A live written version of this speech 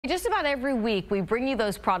Just about every week, we bring you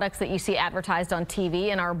those products that you see advertised on TV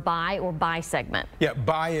in our Buy or Buy segment. Yeah,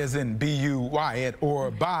 buy as in B-U-Y it, or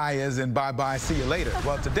buy as in bye-bye, see you later.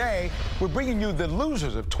 Well, today, we're bringing you the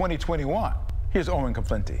losers of 2021. Here's Owen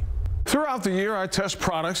Conflenti. Throughout the year, I test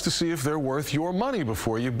products to see if they're worth your money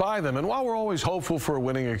before you buy them. And while we're always hopeful for a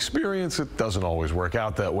winning experience, it doesn't always work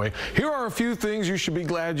out that way. Here are a few things you should be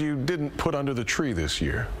glad you didn't put under the tree this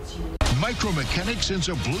year. Micro Mechanic sends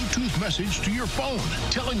a Bluetooth message to your phone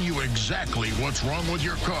telling you exactly what's wrong with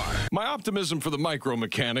your car. My optimism for the Micro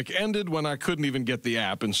Mechanic ended when I couldn't even get the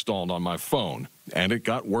app installed on my phone. And it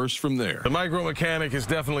got worse from there. The Micro Mechanic is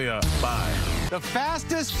definitely a buy. The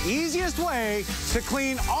fastest, easiest way to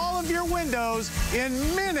clean all of your windows in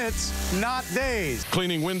minutes, not days.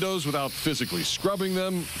 Cleaning windows without physically scrubbing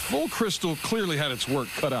them, Full Crystal clearly had its work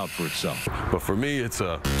cut out for itself. But for me, it's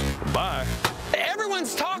a buy.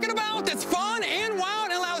 Everyone's talking about that's fun and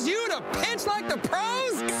wild and allows you to pitch like the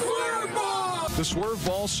pros. Swerve ball! The Swerve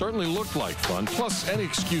Ball certainly looked like fun, plus any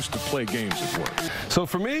excuse to play games at work. So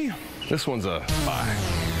for me, this one's a buy.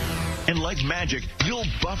 And like magic, you'll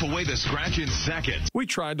buff away the scratch in seconds. We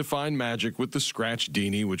tried to find magic with the Scratch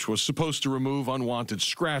Dini, which was supposed to remove unwanted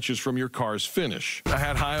scratches from your car's finish. I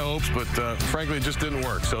had high hopes, but frankly, it just didn't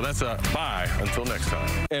work. So that's a buy until next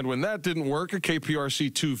time. And when that didn't work, a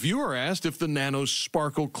KPRC2 viewer asked if the Nano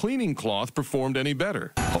Sparkle cleaning cloth performed any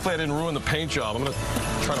better. Hopefully I didn't ruin the paint job. I'm going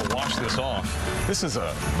to try to wash this off. This is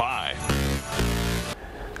a buy.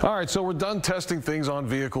 All right, so we're done testing things on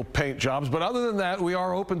vehicle paint jobs, but other than that, we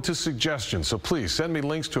are open to suggestions. So please send me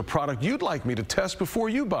links to a product you'd like me to test before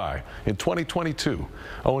you buy in 2022.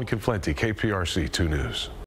 Owen Conflenti, KPRC 2 News.